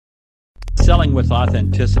selling with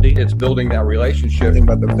authenticity. It's building that relationship.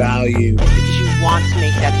 About the value. Because you want to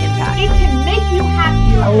make that impact. It can make you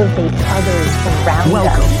happy. Elevate others around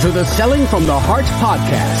Welcome us. to the Selling from the Heart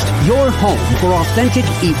podcast, your home for authentic,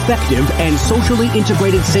 effective, and socially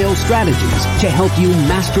integrated sales strategies to help you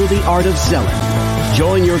master the art of selling.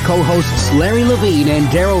 Join your co-hosts Larry Levine and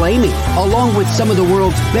Daryl Amy, along with some of the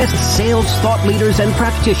world's best sales thought leaders and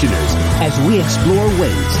practitioners, as we explore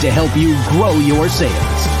ways to help you grow your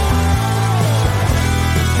sales.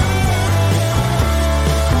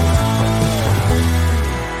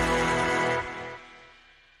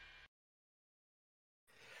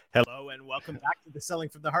 Hello and welcome back to the Selling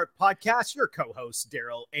from the Heart podcast. Your co-host,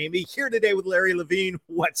 Daryl Amy, here today with Larry Levine.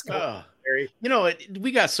 What's going on, Larry? You know,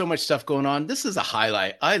 we got so much stuff going on. This is a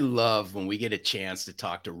highlight. I love when we get a chance to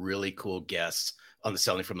talk to really cool guests on the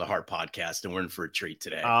Selling from the Heart podcast, and we're in for a treat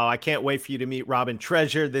today. Oh, I can't wait for you to meet Robin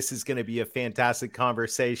Treasure. This is going to be a fantastic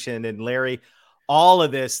conversation. And Larry, all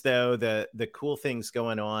of this, though, the cool things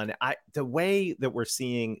going on, the way that we're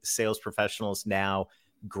seeing sales professionals now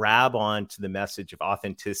grab on to the message of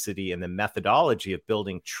authenticity and the methodology of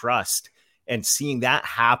building trust, and seeing that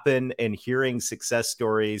happen and hearing success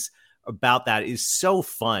stories about that is so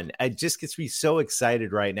fun. It just gets me so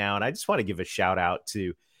excited right now. And I just want to give a shout out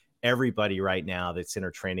to everybody right now that's in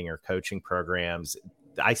our training or coaching programs.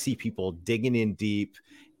 I see people digging in deep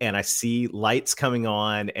and I see lights coming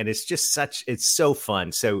on, and it's just it's so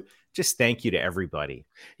fun. So just thank you to everybody.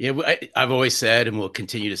 Yeah, I've always said, and will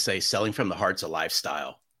continue to say, selling from the heart's a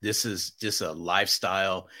lifestyle. This is just a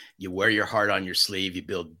lifestyle. You wear your heart on your sleeve, you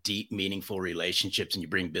build deep, meaningful relationships, and you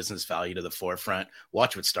bring business value to the forefront.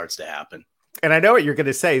 Watch what starts to happen. And I know what you're going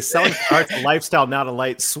to say. Selling from the heart's a lifestyle, not a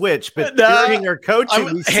light switch. But during our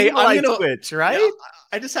coaching, we see a light switch, right? Yeah,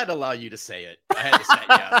 I just had to allow you to say it. I had to say,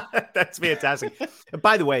 yeah. That's fantastic. And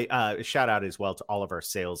by the way, shout out as well to all of our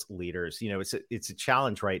sales leaders. You know, it's a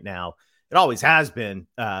challenge right now. It always has been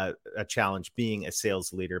a challenge being a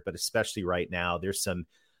sales leader, but especially right now, there's some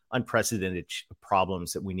unprecedented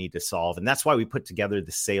problems that we need to solve. And that's why we put together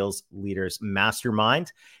the Sales Leaders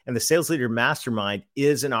Mastermind. And the Sales Leader Mastermind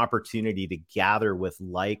is an opportunity to gather with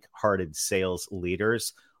like-hearted sales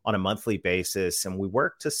leaders on a monthly basis. And we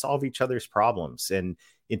work to solve each other's problems. And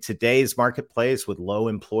in today's marketplace with low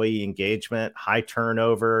employee engagement, high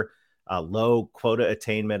turnover, low quota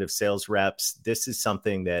attainment of sales reps, this is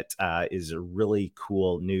something that is a really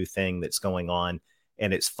cool new thing that's going on.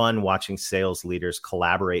 And it's fun watching sales leaders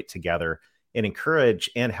collaborate together and encourage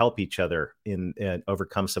and help each other in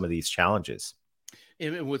overcome some of these challenges.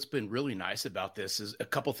 And what's been really nice about this is a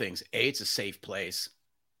couple things. A, it's a safe place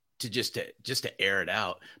to just to air it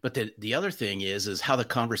out. But the other thing is how the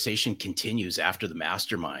conversation continues after the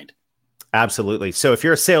mastermind. Absolutely. So if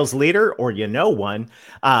you're a sales leader or you know one,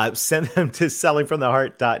 send them to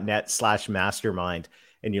sellingfromtheheart.net/mastermind,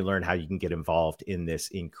 and you learn how you can get involved in this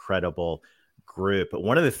incredible group. But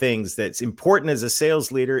one of the things that's important as a sales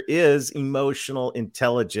leader is emotional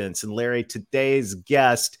intelligence. And Larry, today's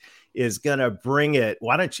guest is going to bring it.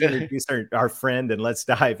 Why don't you introduce our friend and let's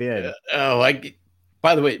dive in.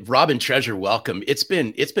 By the way, Robin Treasure, welcome. It's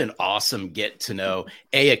been awesome getting to know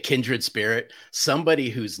a kindred spirit, somebody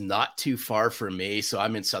who's not too far from me. So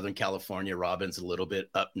I'm in Southern California. Robin's a little bit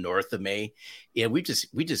up north of me. And we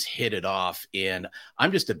just hit it off. And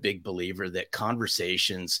I'm just a big believer that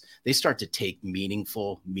conversations, they start to take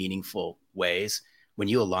meaningful ways when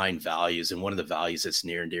you align values. And one of the values that's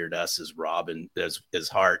near and dear to us is Robin, is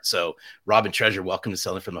heart. So Robin Treasure, welcome to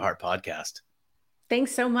Selling from the Heart podcast.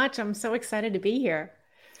 Thanks so much. I'm so excited to be here.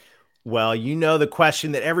 Well, you know the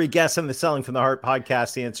question that every guest on the Selling from the Heart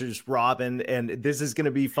podcast answers, Robin, and this is going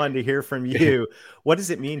to be fun to hear from you. What does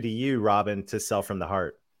it mean to you, Robin, to sell from the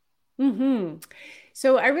heart?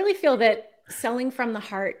 So I really feel that selling from the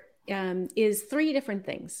heart is three different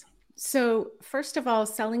things. So first of all,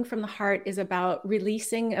 selling from the heart is about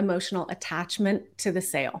releasing emotional attachment to the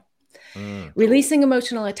sale. Releasing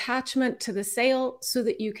emotional attachment to the sale so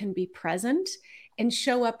that you can be present and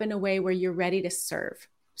show up in a way where you're ready to serve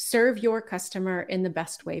your customer in the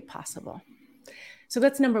best way possible. So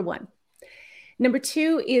that's number one. Number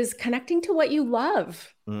two is connecting to what you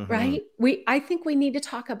love, right? I think we need to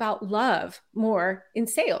talk about love more in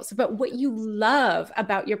sales, about what you love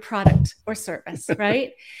about your product or service,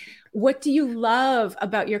 right? What do you love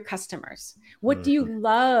about your customers? What do you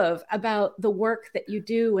love about the work that you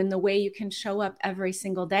do and the way you can show up every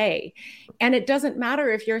single day? And it doesn't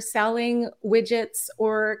matter if you're selling widgets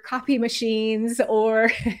or copy machines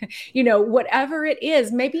or, whatever it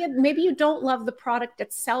is. Maybe you don't love the product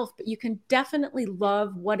itself, but you can definitely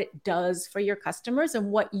love what it does for your customers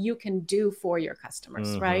and what you can do for your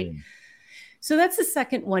customers, right? So that's the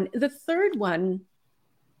second one. The third one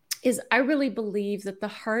is I really believe that the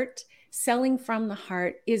heart, selling from the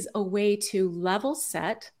heart, is a way to level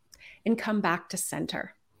set and come back to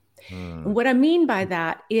center. And what I mean by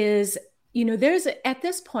that is, at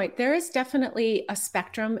this point, there is definitely a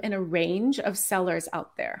spectrum and a range of sellers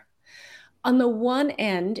out there. On the one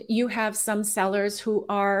end, you have some sellers who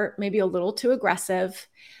are maybe a little too aggressive,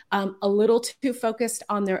 a little too focused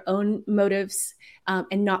on their own motives,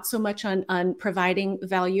 and not so much on providing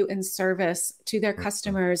value and service to their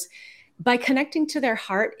customers. By connecting to their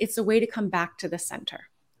heart, it's a way to come back to the center,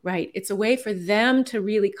 right? It's a way for them to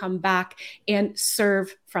really come back and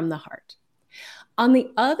serve from the heart. On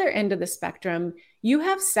the other end of the spectrum, you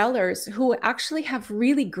have sellers who actually have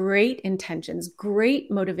really great intentions,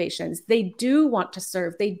 great motivations. They do want to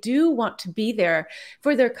serve. They do want to be there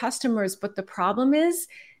for their customers. But the problem is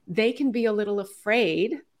they can be a little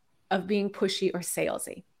afraid of being pushy or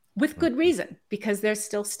salesy, with good reason, because there's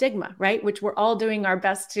still stigma, right? Which we're all doing our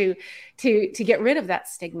best to get rid of that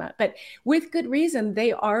stigma. But with good reason,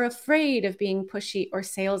 they are afraid of being pushy or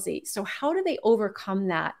salesy. So how do they overcome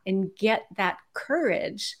that and get that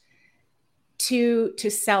courage to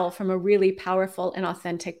sell from a really powerful and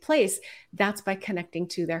authentic place? That's by connecting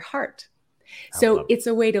to their heart. So it's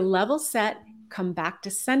a way to level set, come back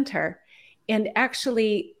to center. And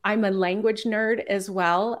actually, I'm a language nerd as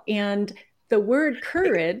well. And the word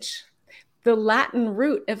courage, the Latin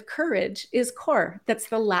root of courage is cor. That's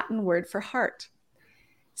the Latin word for heart.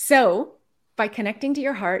 So by connecting to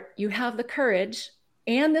your heart, you have the courage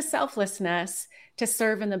and the selflessness to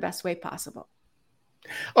serve in the best way possible.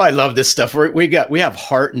 Oh, I love this stuff. We have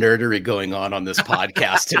heart nerdery going on this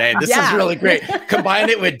podcast today. This is really great. Combine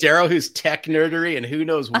it with Daryl, who's tech nerdery, and who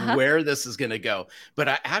knows where this is going to go. But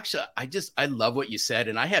I love what you said.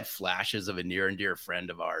 And I had flashes of a near and dear friend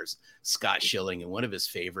of ours, Scott Schilling, and one of his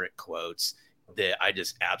favorite quotes that I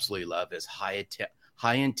just absolutely love is high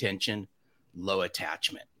intention, low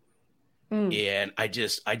attachment. And I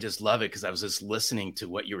just love it because I was just listening to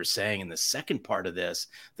what you were saying. And the second part of this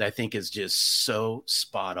that I think is just so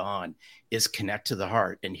spot on is connect to the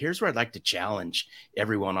heart. And here's where I'd like to challenge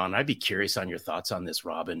everyone on. I'd be curious on your thoughts on this,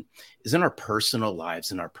 Robin, is in our personal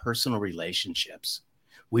lives, in our personal relationships,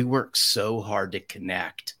 we work so hard to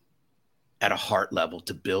connect at a heart level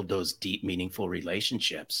to build those deep, meaningful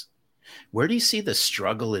relationships. Where do you see the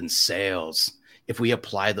struggle in sales if we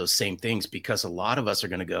apply those same things? Because a lot of us are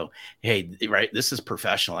going to go, hey, right, this is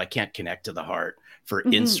professional. I can't connect to the heart for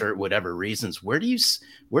insert whatever reasons. Where do you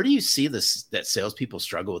see this, that salespeople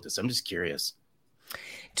struggle with this? I'm just curious.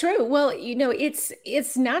 True. Well,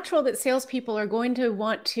 it's natural that salespeople are going to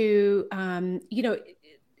want to,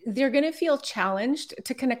 they're going to feel challenged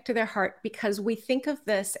to connect to their heart because we think of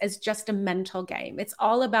this as just a mental game. It's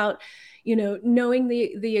all about knowing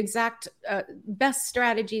the exact best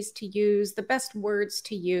strategies to use, the best words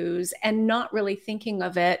to use, and not really thinking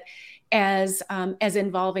of it as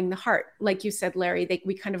involving the heart. Like you said, Larry,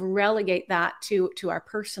 we kind of relegate that to our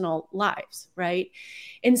personal lives, right?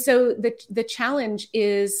 And so the challenge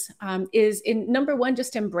is in number one,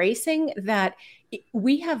 just embracing that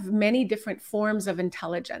we have many different forms of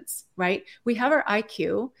intelligence, right? We have our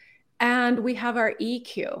IQ and we have our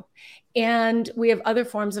EQ. And we have other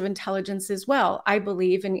forms of intelligence as well, I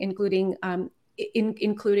believe, including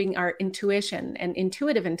our intuition and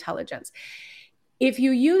intuitive intelligence. If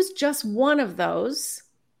you use just one of those,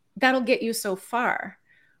 that'll get you so far.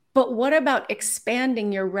 But what about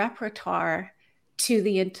expanding your repertoire to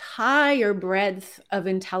the entire breadth of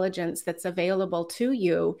intelligence that's available to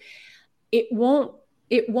you? It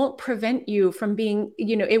won't prevent you from being,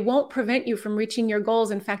 it won't prevent you from reaching your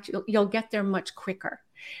goals. In fact, you'll get there much quicker.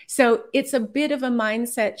 So it's a bit of a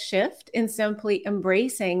mindset shift in simply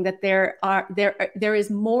embracing that there is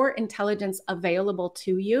more intelligence available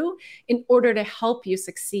to you in order to help you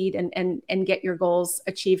succeed and get your goals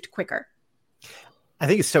achieved quicker. I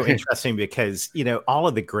think it's so interesting because, all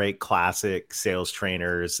of the great classic sales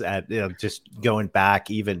trainers just going back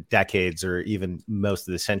even decades or even most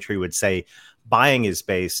of the century would say buying is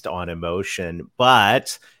based on emotion,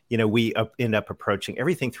 but we end up approaching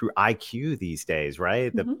everything through IQ these days,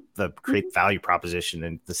 right? The create value proposition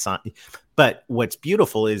and the sign. But what's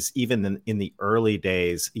beautiful is even in the early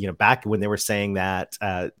days, back when they were saying that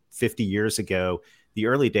 50 years ago, the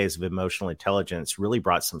early days of emotional intelligence really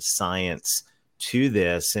brought some science to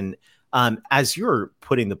this. And as you're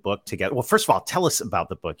putting the book together, well, first of all, tell us about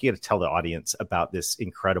the book. You got to tell the audience about this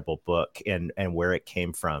incredible book and where it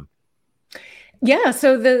came from. Yeah.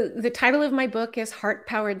 So the title of my book is Heart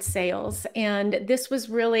Powered Sales. And this was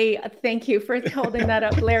really, thank you for holding that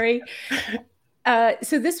up, Larry.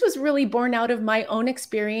 So this was really born out of my own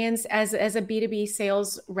experience as a B2B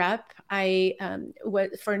sales rep. I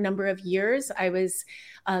for a number of years, I was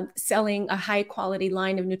selling a high quality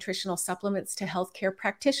line of nutritional supplements to healthcare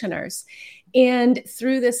practitioners. And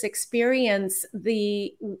through this experience,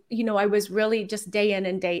 I was really just day in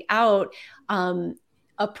and day out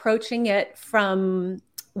approaching it from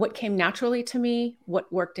what came naturally to me,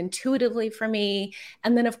 what worked intuitively for me.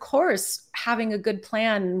 And then, of course, having a good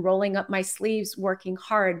plan, rolling up my sleeves, working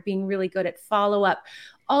hard, being really good at follow-up,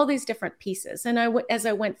 all these different pieces. And as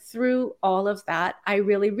I went through all of that, I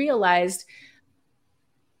really realized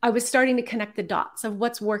I was starting to connect the dots of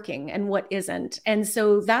what's working and what isn't. And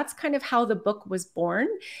so that's kind of how the book was born,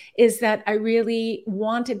 is that I really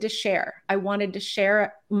wanted to share. I wanted to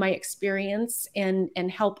share my experience and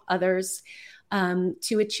help others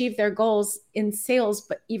to achieve their goals in sales,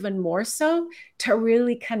 but even more so to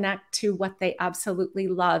really connect to what they absolutely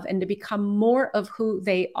love and to become more of who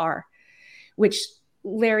they are, which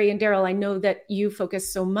Larry and Daryl, I know that you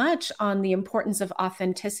focus so much on the importance of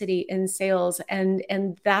authenticity in sales, and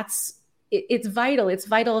it's vital. It's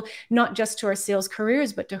vital not just to our sales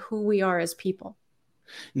careers, but to who we are as people.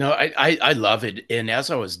 No, I love it. And as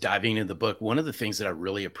I was diving into the book, one of the things that I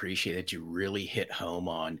really appreciate that you really hit home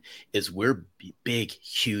on is we're big,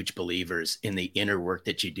 huge believers in the inner work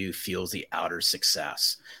that you do fuels the outer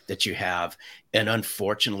success that you have. And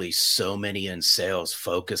unfortunately, so many in sales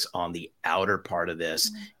focus on the outer part of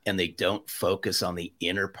this and they don't focus on the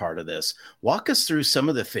inner part of this. Walk us through some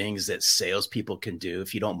of the things that salespeople can do,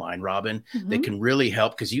 if you don't mind, Robin, that can really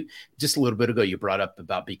help. Because you just a little bit ago, you brought up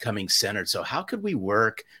about becoming centered. So how could we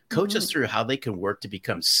work? Coach us through how they can work to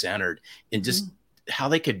become centered and just how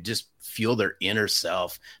they could just fuel their inner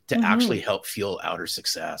self to actually help fuel outer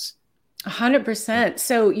success. 100%.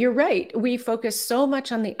 So you're right. We focus so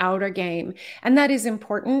much on the outer game, and that is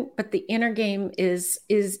important, but the inner game is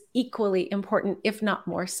equally important, if not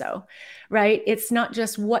more so, right? It's not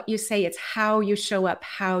just what you say, it's how you show up,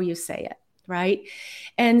 how you say it, right?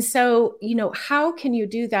 And so, how can you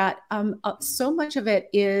do that? So much of it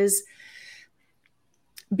is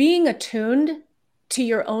being attuned to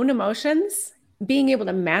your own emotions, being able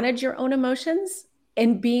to manage your own emotions,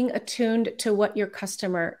 and being attuned to what your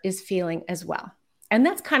customer is feeling as well. And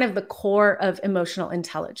that's kind of the core of emotional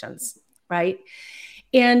intelligence, right?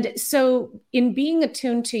 And so in being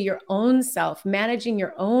attuned to your own self, managing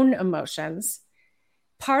your own emotions,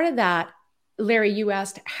 part of that, Larry, you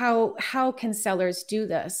asked, how can sellers do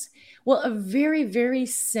this? Well, a very, very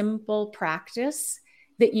simple practice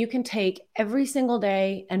that you can take every single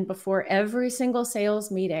day and before every single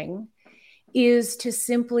sales meeting is to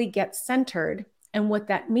simply get centered. And what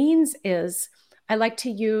that means is I like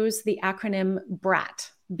to use the acronym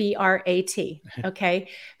BRAT, B-R-A-T, okay?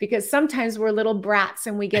 Because sometimes we're little brats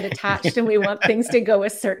and we get attached and we want things to go a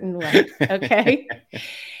certain way, okay?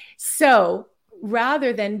 So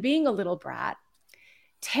rather than being a little brat,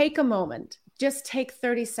 take a moment, just take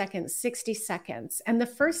 30 seconds, 60 seconds. And the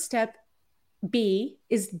first step, B,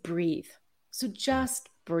 is breathe. So just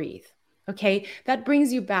breathe, okay? That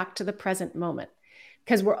brings you back to the present moment.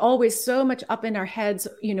 Because we're always so much up in our heads,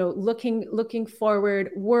 looking forward,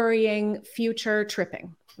 worrying, future,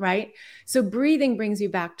 tripping, right? So breathing brings you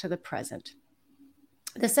back to the present.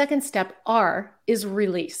 The second step, R, is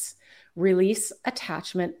release. Release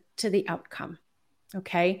attachment to the outcome,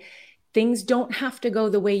 okay? Things don't have to go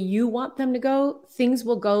the way you want them to go. Things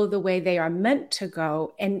will go the way they are meant to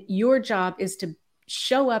go. And your job is to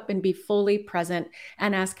show up and be fully present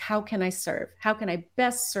and ask, how can I serve? How can I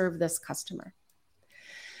best serve this customer?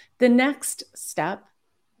 The next step,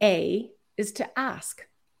 A, is to ask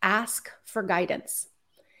for guidance.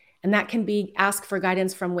 And that can be ask for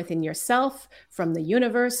guidance from within yourself, from the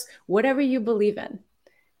universe, whatever you believe in.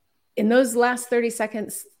 In those last 30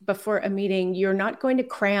 seconds before a meeting, you're not going to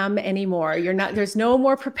cram anymore. There's no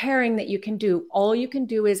more preparing that you can do. All you can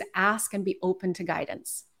do is ask and be open to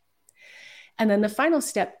guidance. And then the final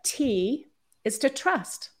step, T, is to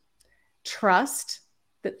trust. Trust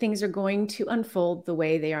that things are going to unfold the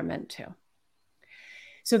way they are meant to.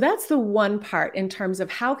 So that's the one part in terms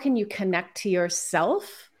of how can you connect to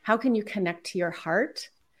yourself? How can you connect to your heart?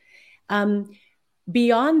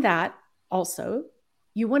 Beyond that, also,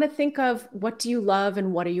 you want to think of what do you love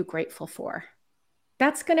and what are you grateful for?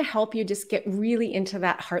 That's going to help you just get really into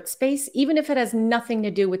that heart space, even if it has nothing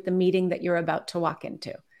to do with the meeting that you're about to walk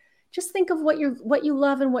into. Just think of what you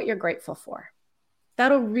love and what you're grateful for.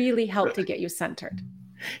 That'll really help to get you centered.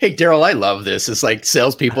 Hey, Daryl, I love this. It's like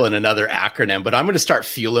salespeople in another acronym, but I'm going to start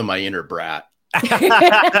fueling my inner brat. Yes.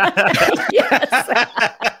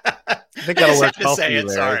 I think that'll work well for you,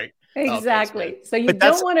 Larry. Sorry. Exactly. Oh, so you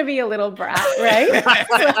don't want to be a little brat,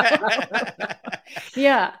 right?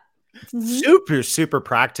 Yeah. Super, super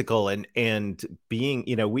practical. And being,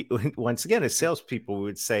 we once again, as salespeople, we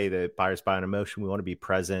would say that buyers buy on emotion. We want to be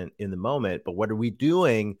present in the moment, but what are we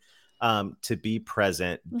doing to be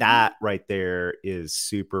present? That right there is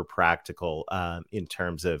super practical in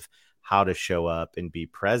terms of how to show up and be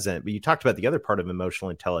present. But you talked about the other part of emotional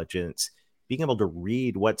intelligence, being able to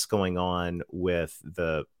read what's going on with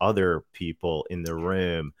the other people in the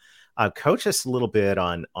room. Coach us a little bit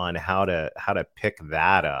on how to pick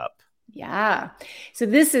that up. Yeah. So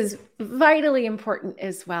this is vitally important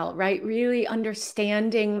as well, right? Really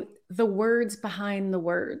understanding the words behind the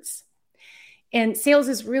words. And sales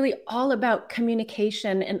is really all about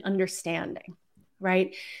communication and understanding,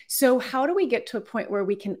 right? So how do we get to a point where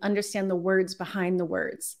we can understand the words behind the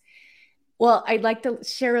words? Well, I'd like to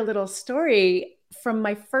share a little story from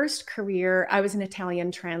my first career. I was an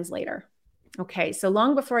Italian translator. Okay, so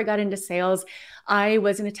long before I got into sales, I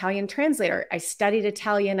was an Italian translator. I studied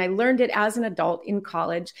Italian. I learned it as an adult in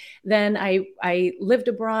college. Then I lived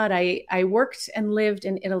abroad. I worked and lived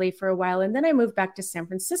in Italy for a while. And then I moved back to San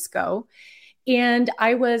Francisco and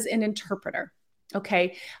I was an interpreter.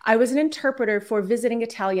 Okay, I was an interpreter for visiting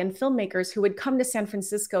Italian filmmakers who would come to San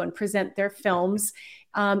Francisco and present their films.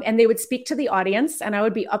 And they would speak to the audience, and I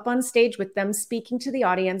would be up on stage with them speaking to the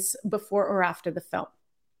audience before or after the film.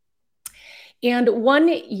 And one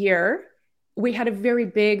year, we had a very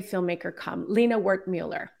big filmmaker come, Lina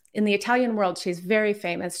Wertmüller. In the Italian world, she's very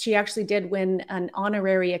famous. She actually did win an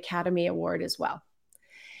honorary Academy Award as well.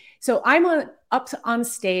 So I'm up on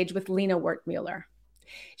stage with Lina Wertmüller.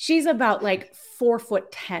 She's about like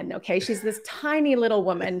 4'10", okay? She's this tiny little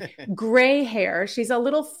woman, gray hair. She's a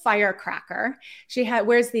little firecracker. She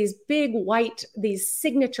wears these big these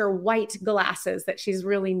signature white glasses that she's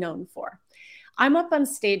really known for. I'm up on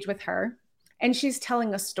stage with her, and she's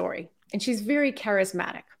telling a story, and she's very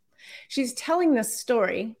charismatic. She's telling this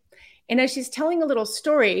story, and as she's telling a little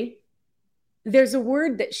story, there's a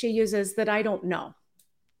word that she uses that I don't know,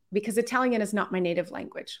 because Italian is not my native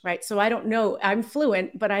language, right? So I don't know, I'm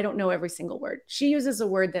fluent, but I don't know every single word. She uses a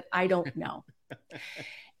word that I don't know.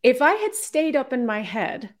 If I had stayed up in my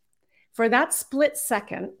head for that split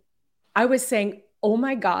second, I was saying, oh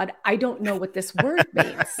my God, I don't know what this word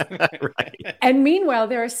means. Right. And meanwhile,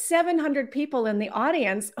 there are 700 people in the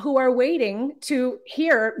audience who are waiting to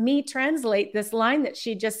hear me translate this line that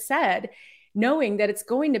she just said, knowing that it's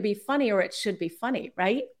going to be funny or it should be funny,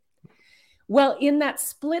 right? Well, in that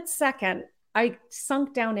split second, I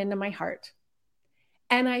sunk down into my heart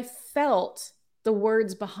and I felt the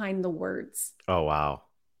words behind the words. Oh, wow.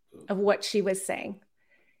 Of what she was saying.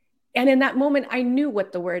 And in that moment, I knew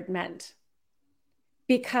what the word meant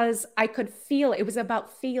because I could feel it was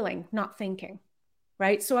about feeling, not thinking,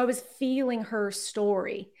 right? So I was feeling her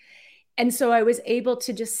story. And so I was able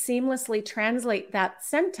to just seamlessly translate that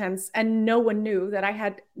sentence, and no one knew that I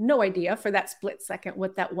had no idea for that split second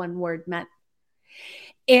what that one word meant.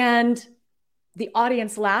 And the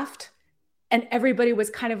audience laughed, and everybody was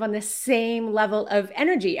kind of on the same level of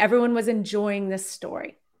energy. Everyone was enjoying this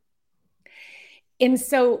story. And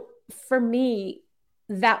so for me,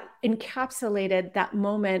 that encapsulated that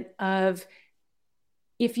moment of,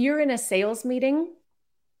 if you're in a sales meeting,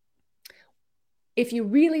 if you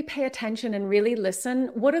really pay attention and really listen,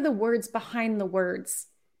 what are the words behind the words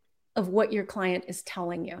of what your client is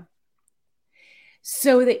telling you?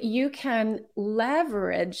 So that you can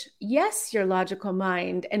leverage, yes, your logical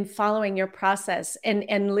mind and following your process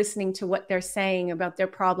and listening to what they're saying about their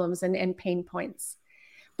problems and pain points.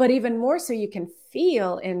 But even more so, you can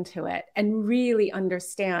feel into it and really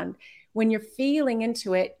understand. When you're feeling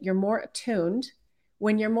into it, you're more attuned.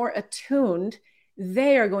 When you're more attuned,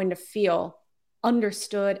 they are going to feel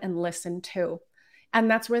understood and listened to. And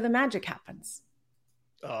that's where the magic happens.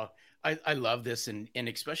 I love this. And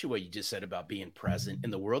especially what you just said about being present in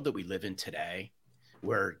the world that we live in today,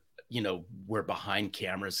 where, you know, we're behind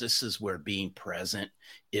cameras. This is where being present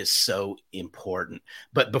is so important.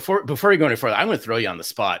 But before we go any further, I'm going to throw you on the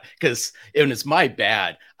spot, because it's my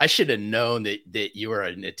bad. I should have known that you are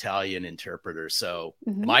an Italian interpreter. So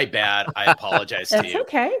my bad. I apologize to you.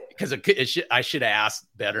 Okay. Because I should have asked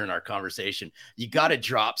better in our conversation. You got to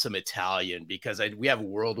drop some Italian, because we have a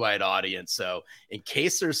worldwide audience. So in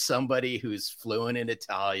case there's somebody who's fluent in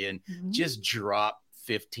Italian, just drop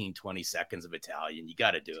 15-20 seconds of Italian. You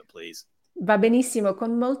got to do it, please. Va benissimo,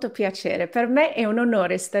 con molto piacere. Per me è un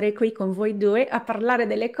onore stare qui con voi due a parlare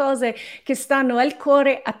delle cose che stanno al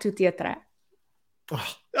cuore a tutti e tre. Oh,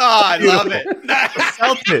 I love it.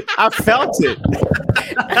 felt it. I felt it.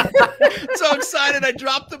 So excited I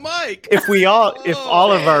dropped the mic. If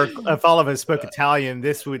all of us spoke Italian,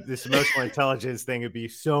 this emotional intelligence thing would be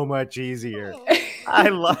so much easier. I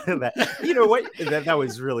love that. You know what? That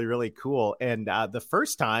was really, really cool. And the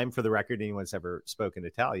first time, for the record, anyone's ever spoken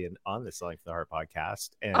Italian on the Selling from the Heart podcast.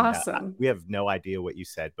 And awesome. We have no idea what you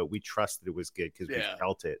said, but we trusted it was good because we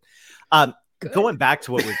felt it. Good. Going back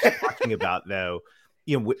to what we're talking about, though,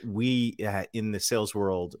 you know, we in the sales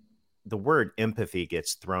world, the word empathy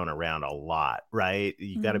gets thrown around a lot, right?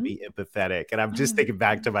 You got to be empathetic. And I'm just thinking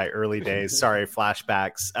back to my early days,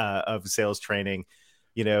 flashbacks of sales training,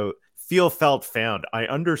 you know, feel, felt, found. I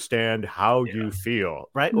understand how you feel,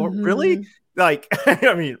 right? Or really? Like,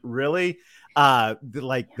 I mean, really?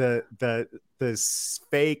 Like the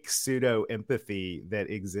fake pseudo empathy that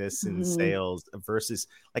exists in sales versus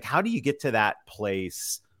like, how do you get to that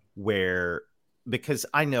place where, because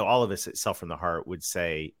I know all of us at Sell from the Heart would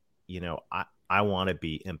say, you know, I want to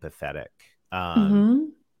be empathetic. But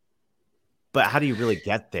how do you really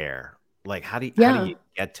get there? Like, how do you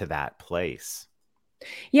get to that place?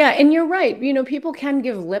 Yeah. And you're right. You know, people can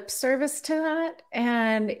give lip service to that.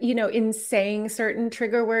 And, you know, in saying certain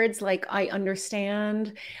trigger words, like I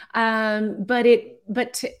understand, but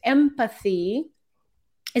to empathy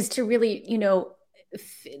is to really, you know,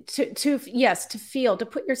 to feel, to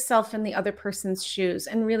put yourself in the other person's shoes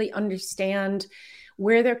and really understand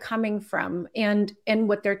where they're coming from and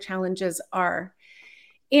what their challenges are.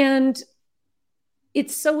 And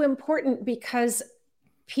it's so important because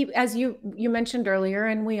people, as you mentioned earlier,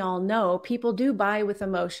 and we all know, people do buy with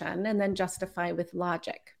emotion and then justify with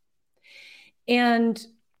logic. And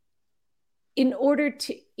in order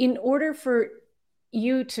for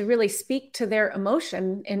you to really speak to their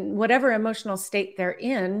emotion in whatever emotional state they're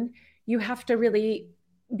in, you have to really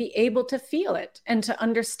be able to feel it and to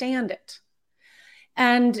understand it.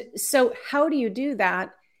 And so how do you do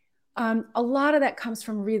that? A lot of that comes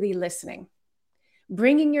from really listening,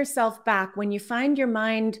 bringing yourself back when you find your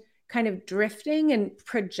mind kind of drifting and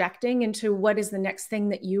projecting into what is the next thing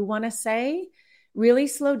that you want to say. Really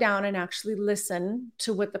slow down and actually listen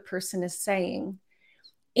to what the person is saying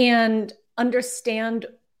and understand,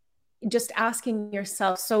 just asking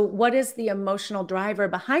yourself, so what is the emotional driver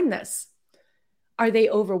behind this? Are they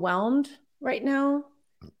overwhelmed right now?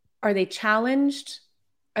 Are they challenged?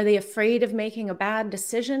 Are they afraid of making a bad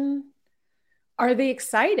decision? Are they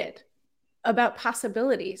excited about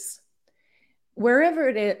possibilities? Wherever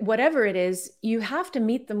it is, whatever it is, you have to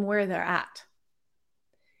meet them where they're at.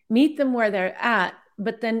 Meet them where they're at,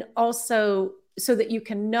 but then also so that you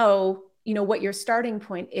can know, you know, what your starting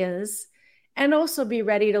point is, and also be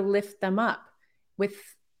ready to lift them up with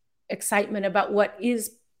excitement about what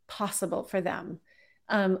is possible for them.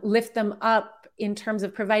 Lift them up in terms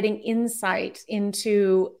of providing insight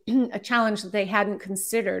into a challenge that they hadn't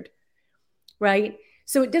considered, right?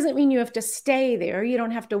 So it doesn't mean you have to stay there. You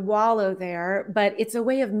don't have to wallow there, but it's a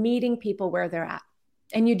way of meeting people where they're at.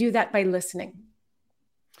 And you do that by listening.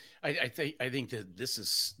 I think that this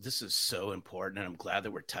is so important. And I'm glad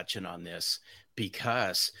that we're touching on this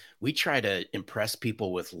because we try to impress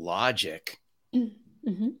people with logic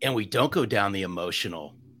and we don't go down the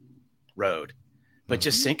emotional road. But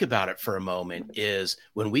just think about it for a moment, is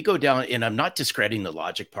when we go down, and I'm not discrediting the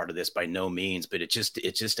logic part of this by no means, but it's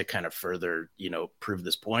just to kind of further, you know, prove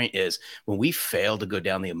this point, is when we fail to go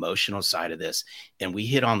down the emotional side of this and we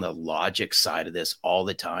hit on the logic side of this all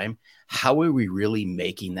the time, how are we really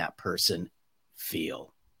making that person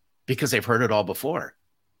feel? Because they've heard it all before.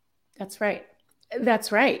 That's right.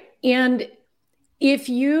 That's right. And if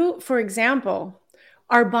you, for example,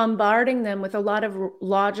 are bombarding them with a lot of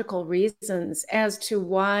logical reasons as to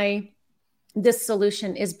why this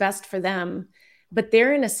solution is best for them, but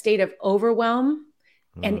they're in a state of overwhelm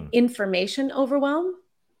and information overwhelm,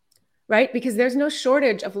 right? Because there's no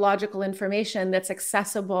shortage of logical information that's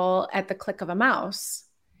accessible at the click of a mouse.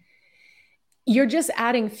 You're just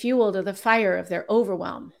adding fuel to the fire of their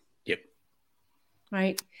overwhelm. Yep.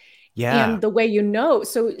 Right. Yeah. And the way, you know,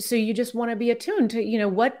 so you just want to be attuned to, you know,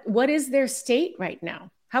 what is their state right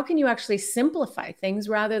now? How can you actually simplify things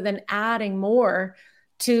rather than adding more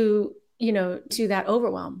to, you know, to that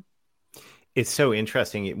overwhelm? It's so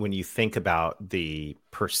interesting when you think about the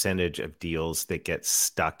percentage of deals that get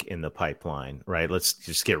stuck in the pipeline, right? Let's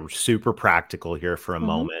just get super practical here for a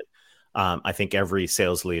moment. I think every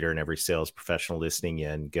sales leader and every sales professional listening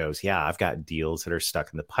in goes, yeah, I've got deals that are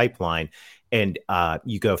stuck in the pipeline. And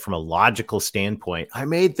you go from a logical standpoint, I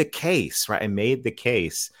made the case, right? I made the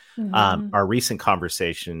case. Our recent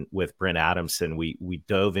conversation with Brent Adamson, we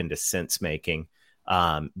dove into sense making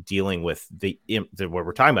dealing with what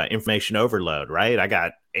we're talking about, information overload, right? I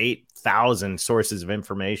got 8,000 sources of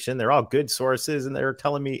information. They're all good sources, and they're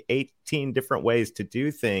telling me 18 different ways to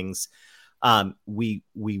do things. We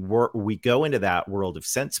go into that world of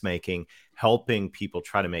sense making, helping people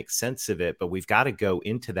try to make sense of it, but we've got to go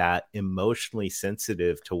into that emotionally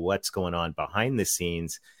sensitive to what's going on behind the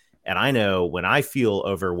scenes. And I know when I feel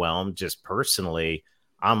overwhelmed, just personally,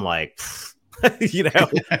 I'm like, you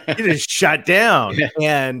just shut down.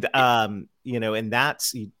 And, and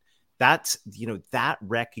that's that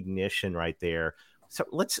recognition right there. So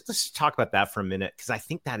let's talk about that for a minute, because I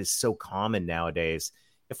think that is so common nowadays.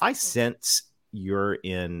 If I sense you're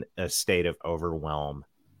in a state of overwhelm,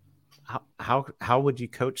 how would you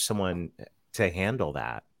coach someone to handle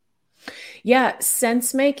that? Yeah,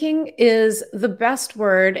 sense making is the best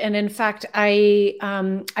word. And in fact, I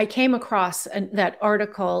came across that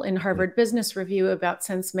article in Harvard Business Review about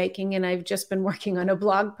sense making, and I've just been working on a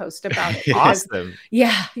blog post about it. Awesome.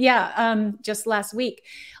 Yeah. Just last week.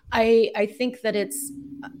 I think that it's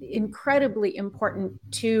incredibly important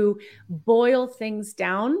to boil things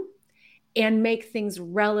down and make things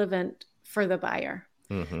relevant for the buyer.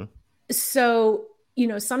 Mm-hmm. So,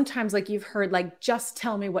 sometimes, like you've heard, like, just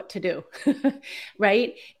tell me what to do,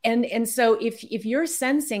 right? And so if you're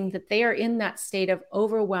sensing that they are in that state of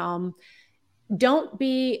overwhelm, don't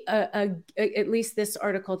be at least this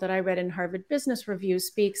article that I read in Harvard Business Review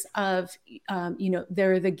speaks of,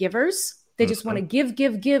 they're the givers. They just want to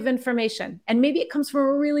give information. And maybe it comes from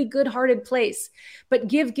a really good-hearted place, but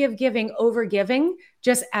giving over giving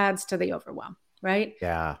just adds to the overwhelm, right?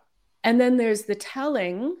 Yeah. And then there's the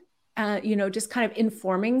telling, just kind of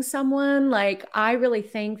informing someone, like, I really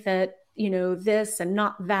think that, this and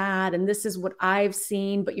not that, and this is what I've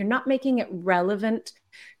seen, but you're not making it relevant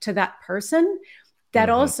to that person. That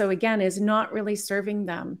also, again, is not really serving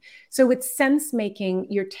them. So with sense making,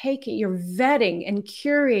 you're vetting and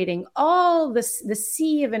curating all the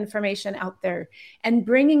sea of information out there and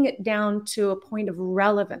bringing it down to a point of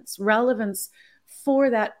relevance for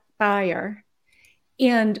that buyer,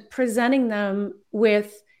 and presenting them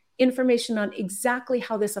with information on exactly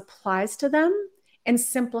how this applies to them and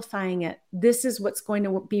simplifying it. This is what's going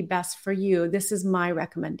to be best for you. This is my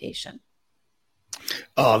recommendation.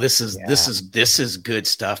 Oh, this is good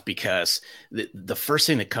stuff, because the first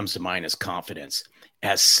thing that comes to mind is confidence.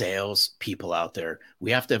 As sales people out there,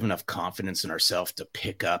 we have to have enough confidence in ourselves to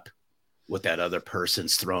pick up what that other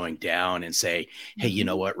person's throwing down and say, hey, you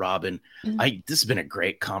know what, Robin, this has been a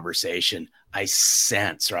great conversation. I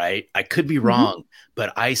sense, right? I could be wrong,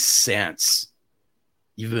 but I sense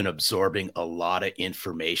you've been absorbing a lot of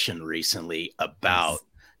information recently about ...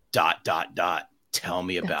 Tell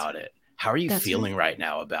me about it. How are you feeling right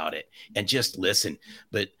now about it? And just listen.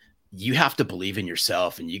 But you have to believe in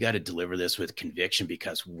yourself, and you got to deliver this with conviction,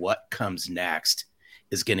 because what comes next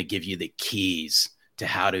is going to give you the keys to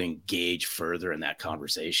how to engage further in that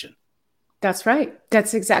conversation. That's right.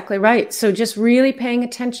 That's exactly right. So just really paying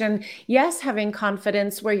attention. Yes, having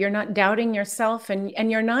confidence where you're not doubting yourself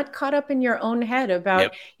and you're not caught up in your own head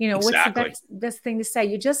about, what's the best thing to say.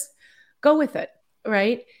 You just go with it,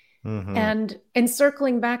 right? Mm-hmm. And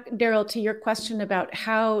circling back, Daryl, to your question about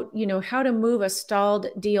how to move a stalled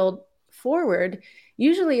deal forward,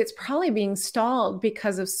 usually it's probably being stalled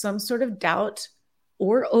because of some sort of doubt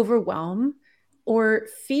or overwhelm or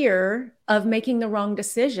fear of making the wrong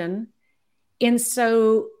decision. And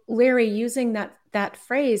so, Larry, using that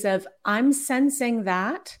phrase of I'm sensing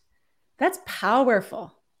that's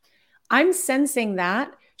powerful. I'm sensing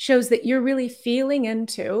that shows that you're really feeling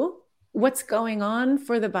into what's going on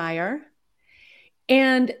for the buyer,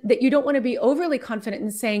 and that you don't want to be overly confident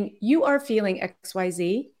in saying you are feeling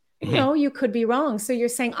XYZ. Mm-hmm. No, you could be wrong. So you're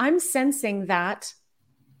saying, I'm sensing that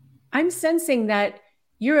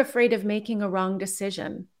you're afraid of making a wrong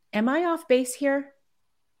decision. Am I off base here?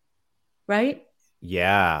 Right?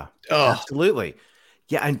 Yeah, absolutely.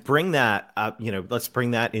 Yeah. And bring that up, let's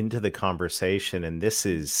bring that into the conversation. And this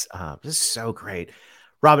is so great.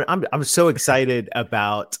 Robin, I'm so excited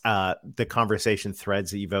about the conversation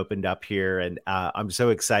threads that you've opened up here. And I'm so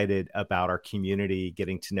excited about our community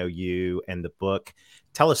getting to know you and the book.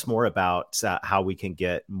 Tell us more about how we can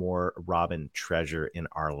get more Robin Treasure in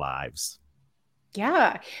our lives.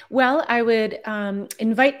 Yeah. Well, I would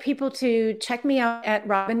invite people to check me out at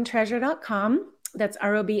robintreasure.com. That's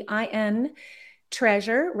ROBIN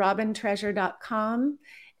treasure, robintreasure.com.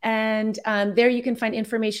 And there you can find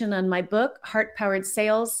information on my book, Heart Powered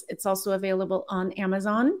Sales. It's also available on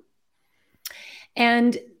Amazon.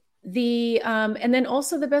 And And then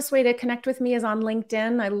also the best way to connect with me is on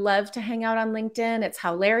LinkedIn. I love to hang out on LinkedIn. It's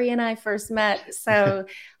how Larry and I first met. So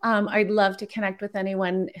I'd love to connect with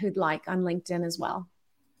anyone who'd like on LinkedIn as well.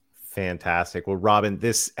 Fantastic. Well, Robin,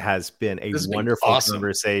 this has been a wonderful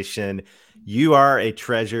conversation. You are a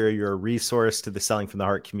treasure. You're a resource to the Selling from the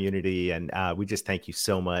Heart community. And we just thank you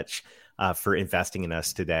so much for investing in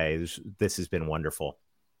us today. This has been wonderful.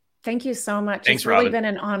 Thank you so much. Thanks, it's really Robin. been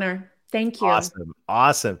an honor. Thank you.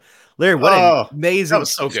 Awesome. Larry, what an amazing, that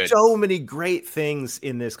was so good. So many great things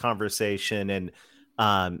in this conversation. And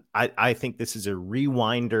I think this is a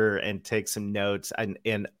rewinder and take some notes.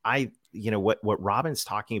 And I, what Robin's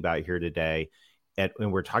talking about here today, and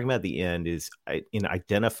we're talking about at the end, is in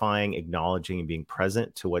identifying, acknowledging, and being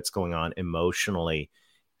present to what's going on emotionally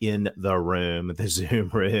in the room, the Zoom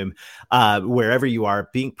room, wherever you are,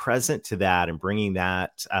 being present to that and bringing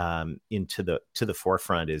that into the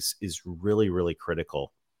forefront is really, really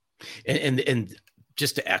critical. And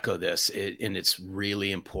just to echo this, and it's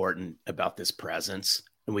really important about this presence.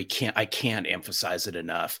 And I can't emphasize it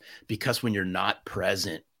enough, because when you're not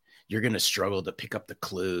present, you're going to struggle to pick up the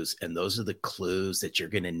clues. And those are the clues that you're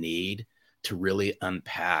going to need to really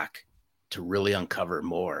unpack, to really uncover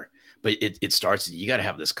more. But it starts, you got to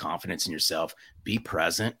have this confidence in yourself, be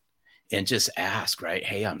present, and just ask, right?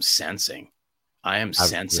 Hey, I'm sensing. I am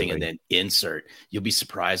sensing, and then insert. You'll be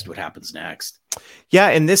surprised what happens next. Yeah.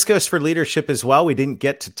 And this goes for leadership as well. We didn't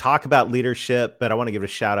get to talk about leadership, but I want to give a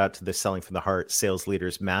shout out to the Selling from the Heart Sales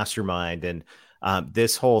Leaders Mastermind. And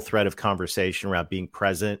this whole thread of conversation around being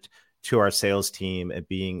present to our sales team and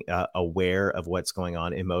being aware of what's going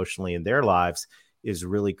on emotionally in their lives is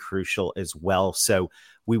really crucial as well. So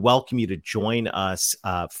we welcome you to join us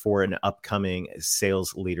for an upcoming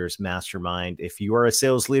Sales Leaders Mastermind. If you are a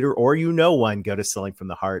sales leader or you know one, go to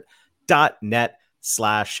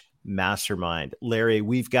sellingfromtheheart.net/mastermind. Larry,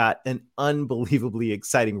 we've got an unbelievably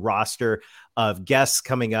exciting roster of guests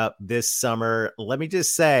coming up this summer. Let me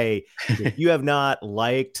just say, if you have not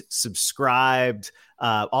liked, subscribed,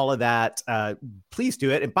 all of that, please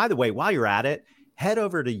do it. And by the way, while you're at it, head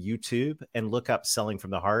over to YouTube and look up Selling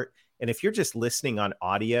from the Heart. And if you're just listening on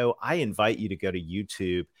audio, I invite you to go to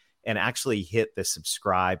YouTube and actually hit the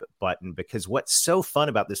subscribe button, because what's so fun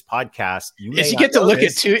about this podcast, you get to look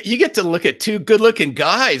at two good-looking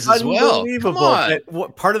guys as well. Unbelievable.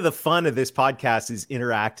 Part of the fun of this podcast is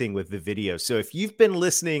interacting with the video. So if you've been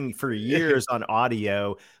listening for years on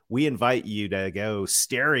audio, we invite you to go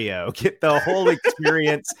stereo, get the whole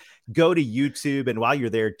experience, go to YouTube. And while you're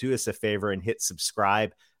there, do us a favor and hit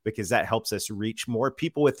subscribe, because that helps us reach more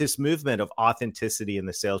people with this movement of authenticity in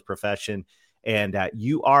the sales profession. And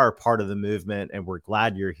you are part of the movement, and we're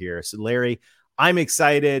glad you're here. So Larry, I'm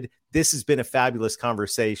excited. This has been a fabulous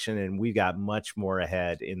conversation, and we've got much more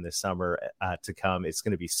ahead in the summer to come. It's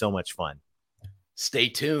going to be so much fun. Stay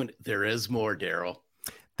tuned. There is more, Daryl.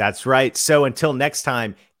 That's right. So until next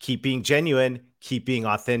time, keep being genuine, keep being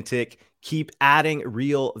authentic, keep adding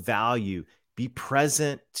real value. Be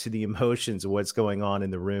present to the emotions of what's going on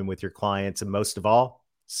in the room with your clients. And most of all,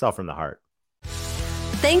 sell from the heart.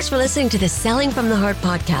 Thanks for listening to the Selling from the Heart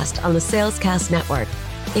podcast on the Salescast Network.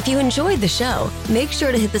 If you enjoyed the show, make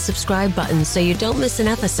sure to hit the subscribe button so you don't miss an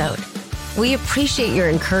episode. We appreciate your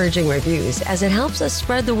encouraging reviews, as it helps us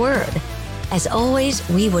spread the word. As always,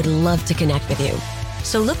 we would love to connect with you.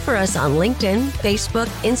 So look for us on LinkedIn, Facebook,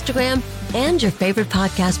 Instagram, and your favorite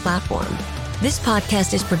podcast platform. This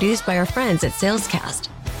podcast is produced by our friends at Salescast.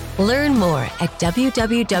 Learn more at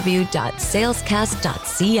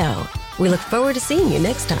www.salescast.co. We look forward to seeing you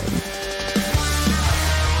next time.